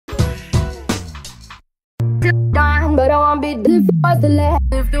one, but I want to be if it was the last.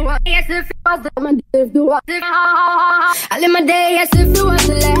 If the one, yes, if it was the one, if the one, I live my day as if it was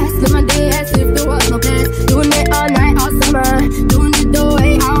the last. Live my day as if there was no past. Doing it all night, all summer. Doing it the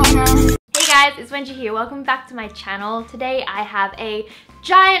way I wanna. Hey guys, it's Wengie here. Welcome back to my channel. Today I have a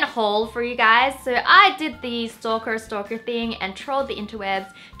giant haul for you guys. So I did the stalker thing and trolled the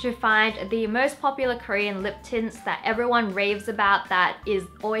interwebs to find the most popular Korean lip tints that everyone raves about, that is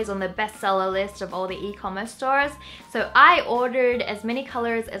always on the bestseller list of all the e-commerce stores. So I ordered as many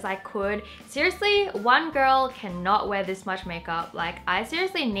colors as I could. Seriously, one girl cannot wear this much makeup. Like, I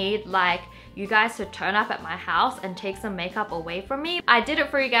seriously need you guys to turn up at my house and take some makeup away from me. I did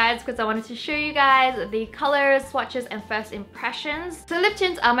it for you guys because I wanted to show you guys the colors, swatches, and first impressions. So lip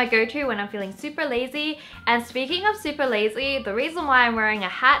tints are my go-to when I'm feeling super lazy. And speaking of super lazy, the reason why I'm wearing a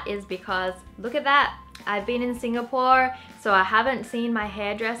hat is because, look at that. I've been in Singapore, so I haven't seen my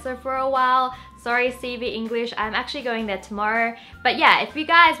hairdresser for a while. Sorry, CV English, I'm actually going there tomorrow. But yeah, if you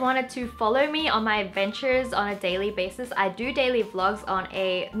guys wanted to follow me on my adventures on a daily basis, I do daily vlogs on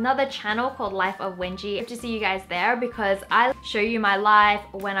another channel called Life of Wengie. I hope to see you guys there because I show you my life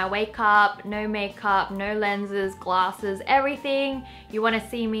when I wake up, no makeup, no lenses, glasses, everything. You want to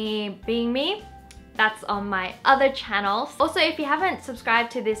see me being me? That's on my other channels. Also, if you haven't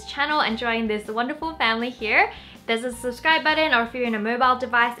subscribed to this channel and joined this wonderful family here, there's a subscribe button, or if you're in a mobile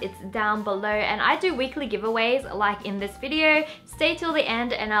device, it's down below. And I do weekly giveaways like in this video. Stay till the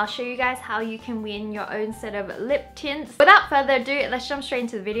end and I'll show you guys how you can win your own set of lip tints. Without further ado, let's jump straight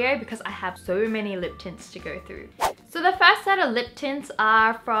into the video because I have so many lip tints to go through. So the first set of lip tints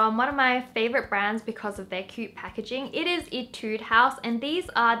are from one of my favorite brands because of their cute packaging. It is Etude House, and these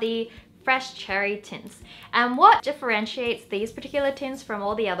are the fresh cherry tints. And what differentiates these particular tints from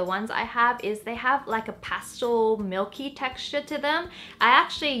all the other ones I have is they have like a pastel milky texture to them. I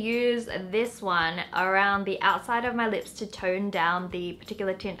actually use this one around the outside of my lips to tone down the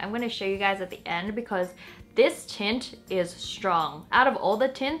particular tint. I'm going to show you guys at the end because this tint is strong. Out of all the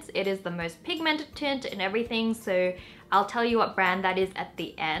tints, it is the most pigmented tint and everything, so I'll tell you what brand that is at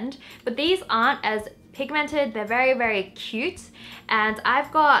the end. But these aren't as pigmented, they're very, very cute. And I've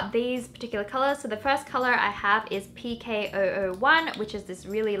got these particular colors. So the first color I have is PK001, which is this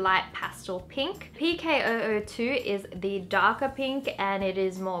really light pastel pink. PK002 is the darker pink and it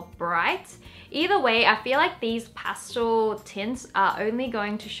is more bright. Either way, I feel like these pastel tints are only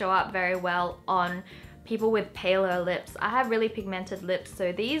going to show up very well on people with paler lips. I have really pigmented lips,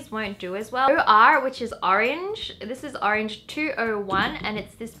 so these won't do as well. THUR, which is orange. This is orange 201 and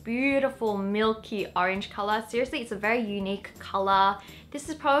it's this beautiful milky orange color. Seriously, it's a very unique color. This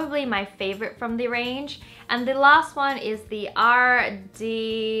is probably my favorite from the range. And the last one is the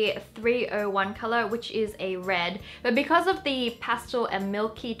RD301 color, which is a red. But because of the pastel and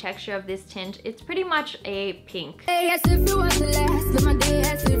milky texture of this tint, it's pretty much a pink. The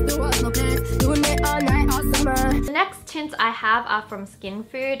next tints I have are from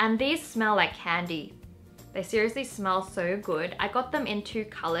SKINFOOD, and these smell like candy. They seriously smell so good. I got them in two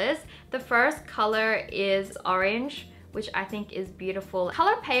colors. The first color is orange, which I think is beautiful.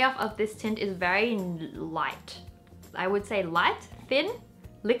 Color payoff of this tint is very light. I would say light, thin,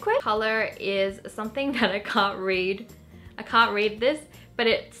 liquid. Color is something that I can't read. I can't read this, but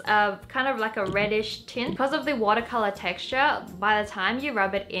it's kind of like a reddish tint. Because of the watercolor texture, by the time you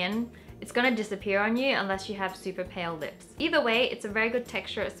rub it in, it's gonna disappear on you unless you have super pale lips. Either way, it's a very good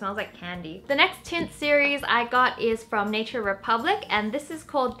texture. It smells like candy. The next tint series I got is from Nature Republic, and this is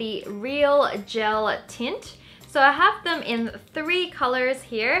called the Real Gel Tint. So I have them in 3 colors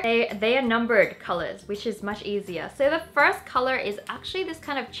here. They are numbered colors, which is much easier. So the first color is actually this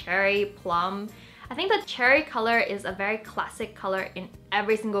kind of cherry plum. I think the cherry color is a very classic color in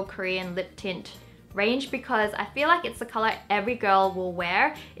every single Korean lip tint range because I feel like it's the color every girl will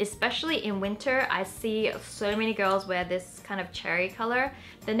wear, especially in winter. I see so many girls wear this kind of cherry color.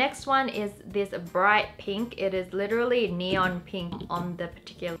 The next one is this bright pink. It is literally neon pink on the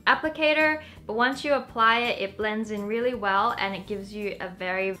particular applicator, but once you apply it, it blends in really well and it gives you a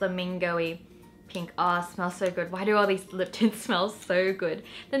very flamingo-y pink. Oh, it smells so good. Why do all these lip tints smell so good?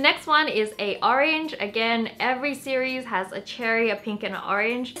 The next one is a orange. Again, every series has a cherry, a pink, and an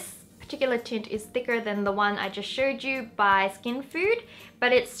orange. This particular tint is thicker than the one I just showed you by SKINFOOD,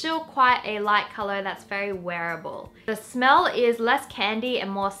 but it's still quite a light color that's very wearable. The smell is less candy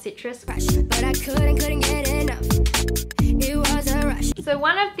and more citrus. But I couldn't get enough. It was a rush. So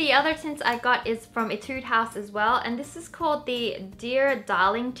one of the other tints I got is from Etude House as well, and this is called the Dear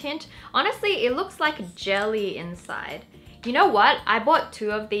Darling tint. Honestly, it looks like jelly inside. You know what? I bought 2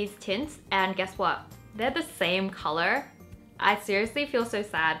 of these tints and guess what? They're the same color. I seriously feel so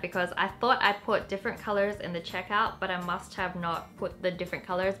sad because I thought I put different colors in the checkout, but I must have not put the different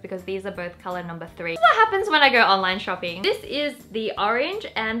colors because these are both color number 3. This is what happens when I go online shopping. This is the orange,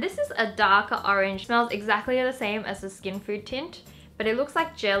 and this is a darker orange. It smells exactly the same as the SKINFOOD tint, but it looks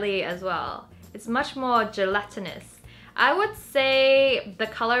like jelly as well. It's much more gelatinous. I would say the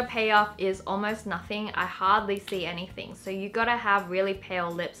color payoff is almost nothing. I hardly see anything. So you gotta have really pale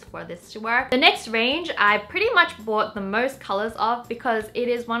lips for this to work. The next range, I pretty much bought the most colors of because it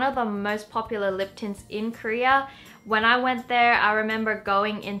is one of the most popular lip tints in Korea. When I went there, I remember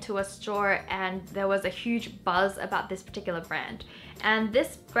going into a store and there was a huge buzz about this particular brand. And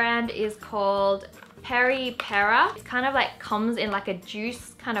this brand is called Peri Pera. It kind of like comes in like a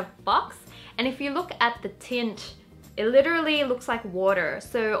juice kind of box. And if you look at the tint, it literally looks like water.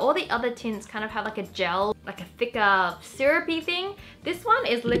 So all the other tints kind of have like a gel, like a thicker syrupy thing. This one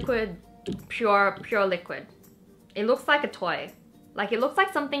is liquid, pure liquid. It looks like a toy. Like it looks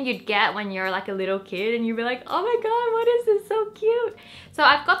like something you'd get when you're like a little kid and you'd be like, oh my god, what is this? So cute. So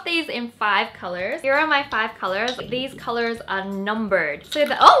I've got these in 5 colors. Here are my 5 colors. These colors are numbered. So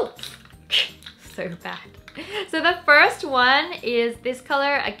oh! So bad. So the first one is this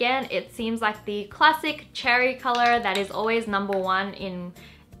color. Again, it seems like the classic cherry color that is always number 1 in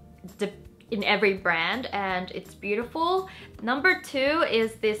every brand, and it's beautiful. Number 2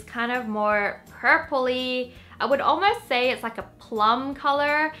 is this kind of more purpley, I would almost say it's like a plum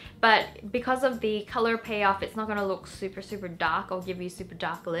color, but because of the color payoff, it's not gonna look super dark or give you super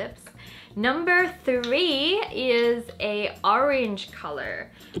dark lips. Number 3 is a orange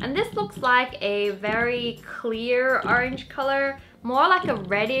color, and this looks like a very clear orange color, more like a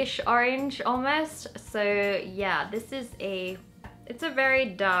reddish orange almost. So yeah, this is it's a very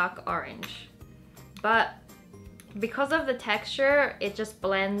dark orange, but because of the texture, it just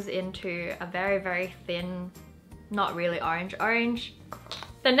blends into a very thin, not really orange.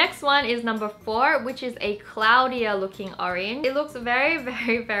 The next one is number 4, which is a cloudier looking orange. It looks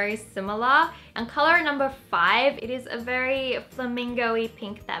very similar. And color number 5, it is a very flamingo-y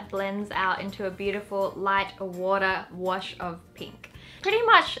pink that blends out into a beautiful light water wash of pink. Pretty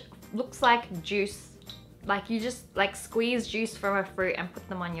much looks like juice, like you just like squeeze juice from a fruit and put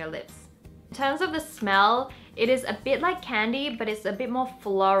them on your lips. In terms of the smell, it is a bit like candy, but it's a bit more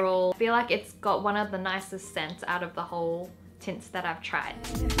floral. I feel like it's got one of the nicest scents out of the whole tints that I've tried.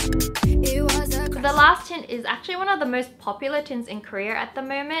 The last tint is actually one of the most popular tints in Korea at the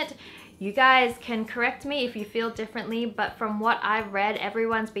moment. You guys can correct me if you feel differently, but from what I've read,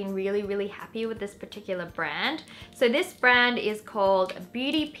 everyone's been really happy with this particular brand. So this brand is called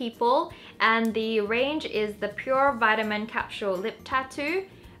Beauty People, and the range is the Pure Vitamin Capsule Lip Tattoo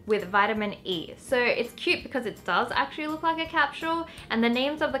with vitamin E. So it's cute because it does actually look like a capsule, and the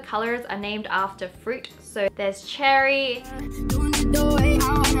names of the colors are named after fruit. So there's cherry,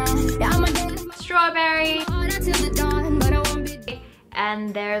 strawberry,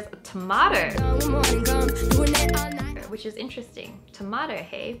 and there's tomato, which is interesting. Tomato,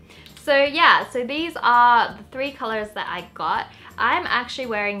 hey? So yeah, so these are the 3 colors that I got. I'm actually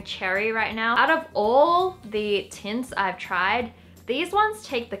wearing cherry right now. Out of all the tints I've tried, these ones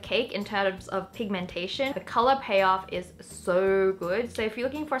take the cake in terms of pigmentation. The color payoff is so good. So if you're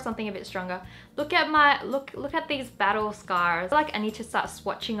looking for something a bit stronger, look at these battle scars. I feel like I need to start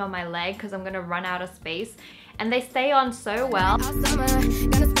swatching on my leg because I'm gonna run out of space. And they stay on so well.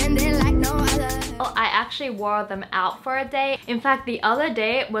 I actually wore them out for a day. In fact, the other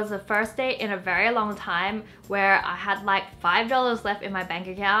day was the first day in a very long time where I had like $5 left in my bank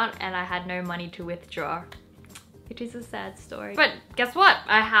account and I had no money to withdraw. It is a sad story. But guess what?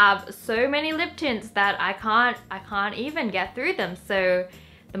 I have so many lip tints that I can't even get through them. So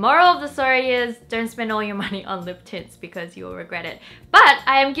the moral of the story is don't spend all your money on lip tints because you'll regret it. But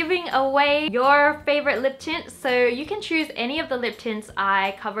I am giving away your favorite lip tint, so you can choose any of the lip tints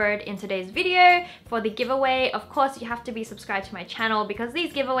I covered in today's video for the giveaway. Of course, you have to be subscribed to my channel because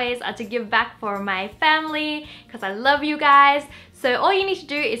these giveaways are to give back for my family because I love you guys. So all you need to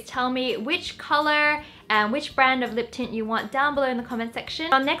do is tell me which color and which brand of lip tint you want down below in the comment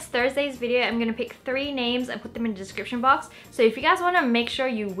section. On next Thursday's video, I'm gonna pick 3 names and put them in the description box. So if you guys wanna make sure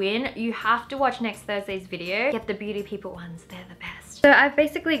you win, you have to watch next Thursday's video. Get the Beauty People ones, they're the best. So I've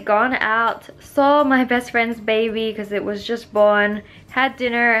basically gone out, saw my best friend's baby because it was just born, had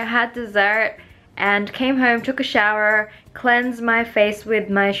dinner, had dessert, and came home, took a shower, cleansed my face with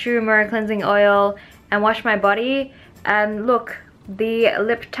my Schumer cleansing oil, and washed my body. And look, the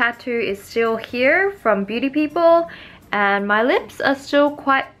lip tattoo is still here from Beauty People, and my lips are still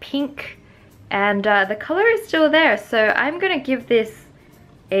quite pink, and the color is still there. So I'm gonna give this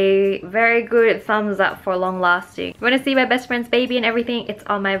a very good thumbs up for long lasting. If you want to see my best friend's baby and everything, it's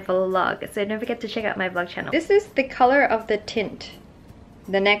on my vlog, so don't forget to check out my vlog channel. This is the color of the tint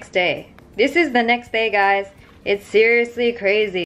the next day. This is the next day, guys. It's seriously crazy.